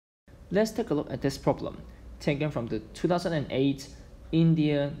Let's take a look at this problem, taken from the 2008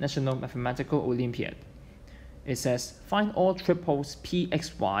 India National Mathematical Olympiad. It says, find all triples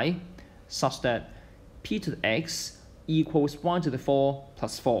pxy such that p to the x equals y to the 4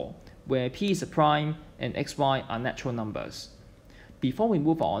 plus 4, where p is a prime and xy are natural numbers. Before we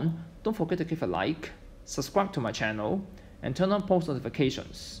move on, don't forget to give a like, subscribe to my channel, and turn on post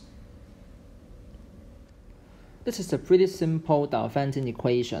notifications. This is a pretty simple Diophantine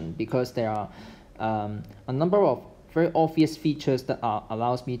equation because there are a number of very obvious features that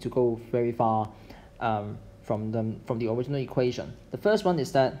allows me to go very far from the original equation. The first one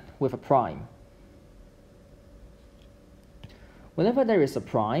is that with a prime. Whenever there is a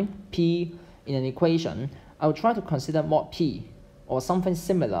prime, p, in an equation, I will try to consider mod p or something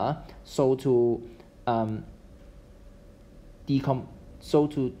similar so to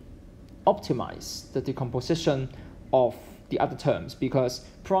optimize the decomposition of the other terms, because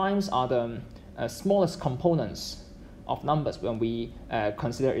primes are the smallest components of numbers when we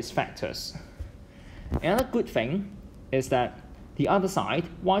consider its factors. Another good thing is that the other side,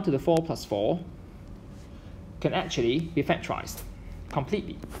 y to the 4 plus 4, can actually be factorized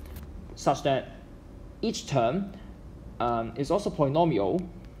completely, such that each term is also polynomial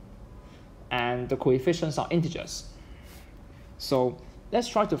and the coefficients are integers. So let's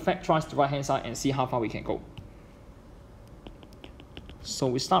try to factorize the right hand side and see how far we can go. So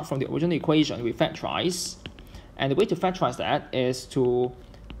we start from the original equation, we factorize, and the way to factorize that is to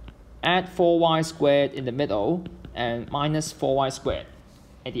add 4y squared in the middle and minus 4y squared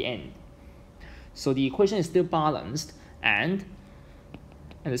at the end. So the equation is still balanced, and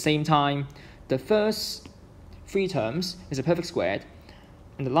at the same time, the first three terms is a perfect squared,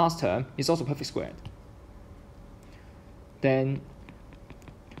 and the last term is also perfect squared. Then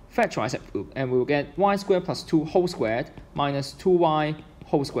factorize it, and we will get y squared plus 2 whole squared minus 2y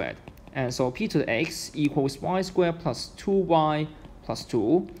whole squared. And so p to the x equals y squared plus 2y plus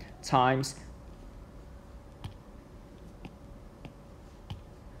 2 times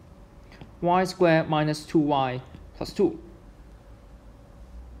y squared minus 2y plus 2.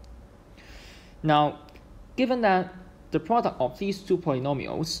 Now, given that the product of these two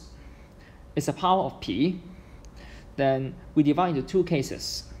polynomials is a power of p, then we divide into two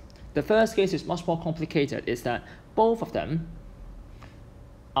cases. The first case is much more complicated, is that both of them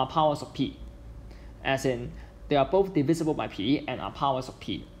are powers of p, as in they are both divisible by p and are powers of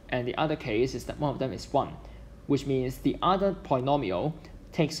p. And the other case is that one of them is 1, which means the other polynomial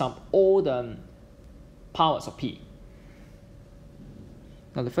takes up all the powers of p.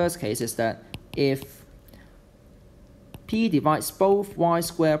 Now the first case is that if p divides both y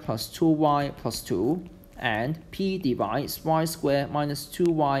squared plus 2y plus 2 and p divides y squared minus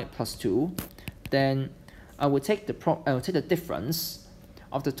 2y plus 2, then I will take the difference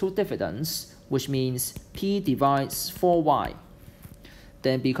of the two dividends, which means p divides 4y.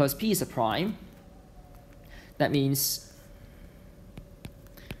 Then because p is a prime, that means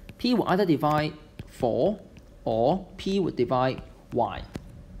p will either divide 4 or p would divide y.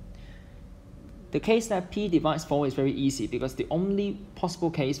 The case that p divides 4 is very easy because the only possible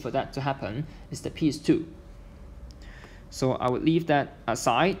case for that to happen is that p is 2. So I would leave that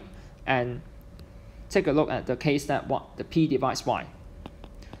aside and take a look at the case that the p divides y.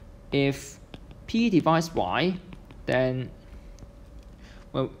 If p divides y, then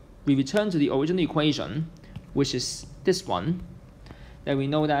we return to the original equation, which is this one. Then we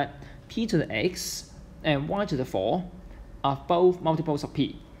know that p to the x and y to the 4 are both multiples of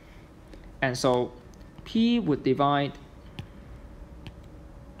p. And so p would divide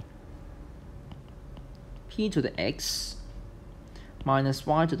p to the x minus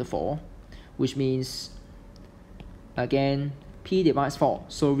y to the 4, which means, again, p divides 4.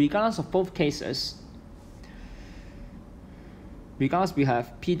 So regardless of both cases, regardless we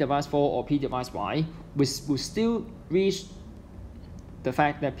have p divides 4 or p divides y, we will still reach the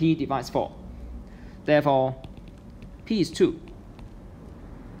fact that p divides 4. Therefore, p is 2.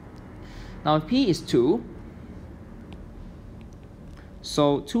 Now if p is 2,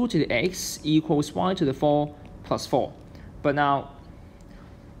 so 2 to the x equals y to the 4 plus 4. But now,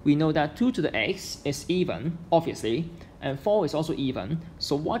 we know that 2 to the x is even, obviously, and 4 is also even,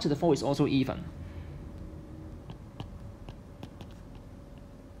 so y to the 4 is also even.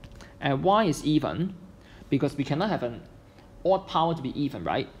 And y is even because we cannot have an odd power to be even,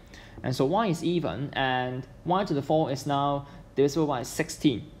 right? And so y is even, and y to the 4 is now divisible by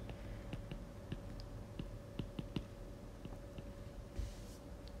 16.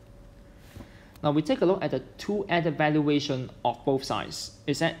 Now we take a look at the two-added valuation of both sides.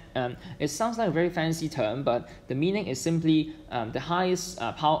 It sounds like a very fancy term, but the meaning is simply the highest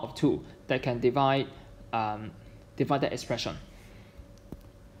power of 2 that can divide that expression.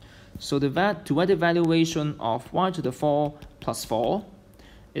 So the two-added valuation of y to the 4 plus 4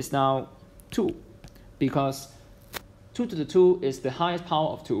 is now 2, because 2 to the 2 is the highest power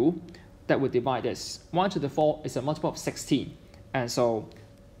of 2 that would divide this. y to the 4 is a multiple of 16, and so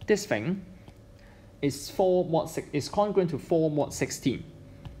this thing is congruent to 4 mod 16.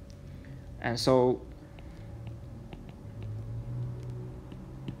 And so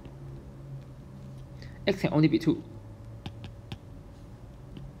x can only be 2.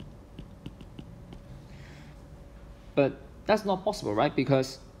 But that's not possible, right?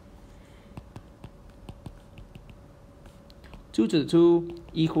 Because 2 to the 2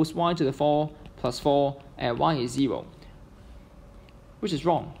 equals y to the 4 plus 4, and y is 0, which is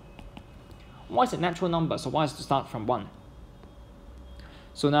wrong. Y is a natural number, so y has to start from 1.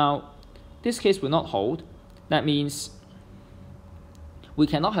 So now, this case will not hold. That means we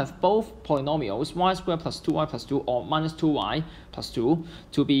cannot have both polynomials, y squared plus 2y plus 2 or minus 2y plus 2,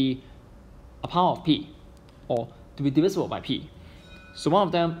 to be a power of p, or to be divisible by p. So one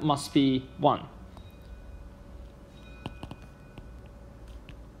of them must be 1.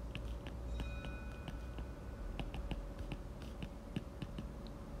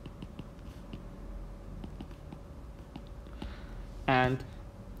 And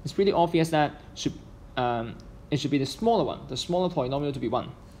it's pretty obvious that it should be the smaller one, the smaller polynomial to be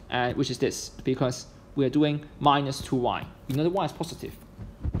 1, which is this, because we are doing minus 2y. We know that y is positive.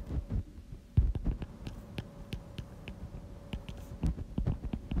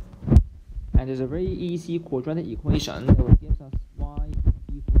 And there's a very easy quadratic equation that gives us y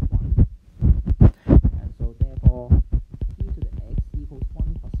equals 1. And so therefore, p to the x equals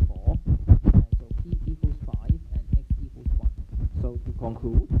 1 plus 4. And so p equals 5 and x equals 1. So to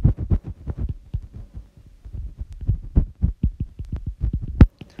conclude,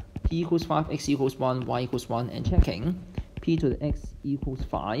 p equals 5, x equals 1, y equals 1, and checking, p to the x equals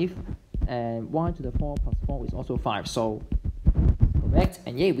 5, and y to the 4 plus 4 is also 5. So correct,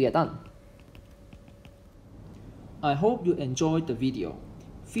 and yay, we are done. I hope you enjoyed the video.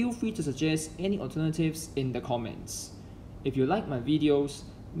 Feel free to suggest any alternatives in the comments. If you like my videos,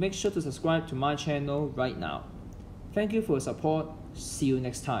 make sure to subscribe to my channel right now. Thank you for your support. See you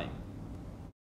next time.